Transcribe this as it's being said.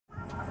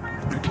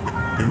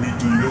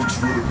Anything else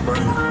for the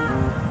bang.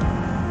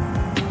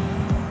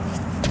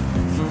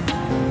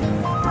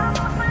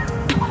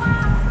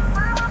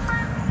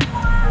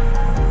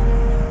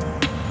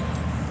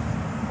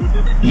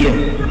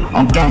 Yeah,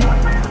 on gang,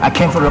 I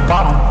came from the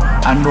bottom,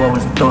 I knew I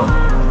was done.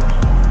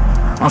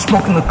 I'm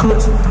smoking the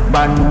clips,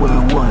 but I knew what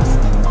it was.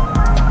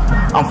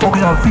 I'm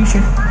focused on the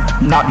future,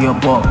 not the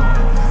above.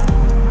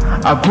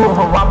 I grew up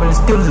with robbing and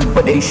stealers,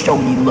 but they showed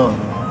me love.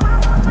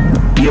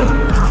 Yeah,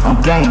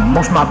 on gang,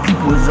 most of my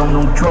people is on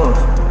them drugs.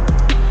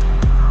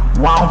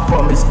 Where I'm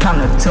from, it's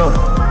kinda tough.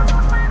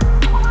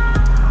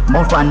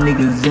 Most of my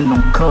niggas in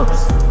them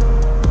cups.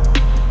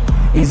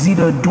 It's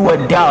either do or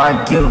die,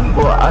 I give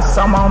up. I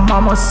saw my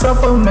mama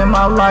suffer, man,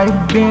 my life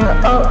been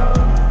up.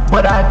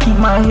 But I keep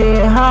my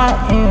head high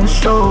and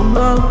show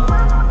love.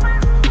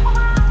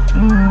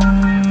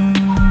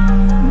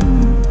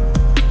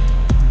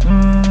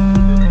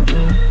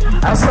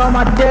 I saw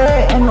my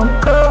dad in them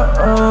cups.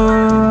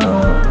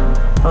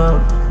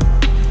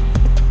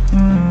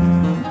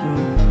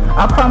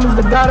 I promised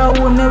to God I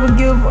would never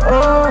give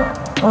up.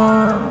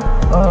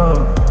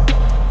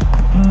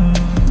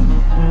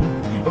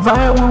 If I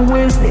had one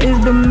wish, it's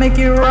to make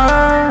it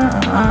right.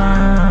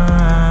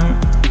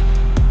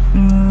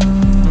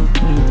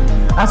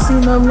 I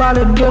seen a lot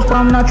of deaths, but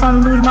I'm not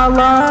trying to lose my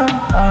life.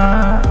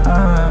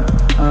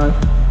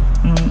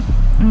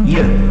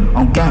 Yeah,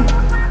 on gang,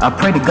 I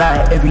pray to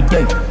God every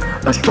day.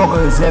 A struggle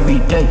is every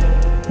day.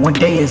 One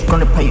day it's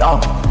gonna pay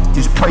off.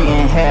 Just pray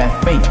and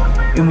have faith.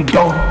 Even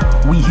though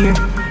we here,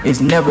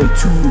 it's never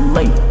too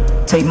late.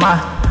 Take my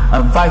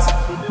advice,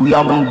 we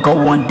all gonna go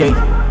one day.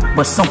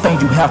 But some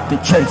things you have to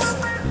chase.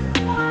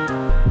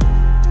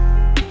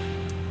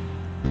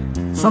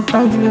 Some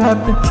things you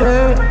have to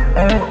chase.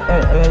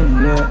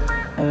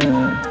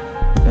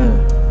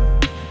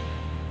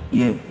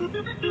 Yeah.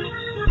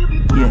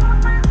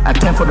 I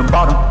came from the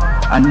bottom,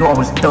 I knew I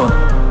was thug.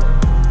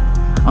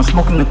 I'm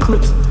smoking the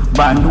clips,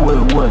 but I knew what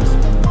it was.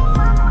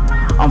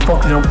 I'm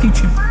focused on the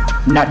future,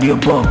 not the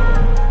above.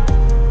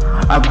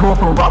 I grew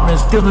up with robbing and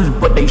stealers,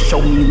 but they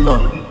showed me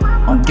love.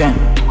 On gang.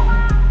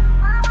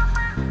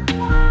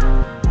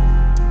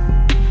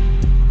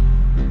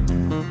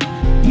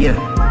 Yeah,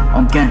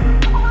 on gang.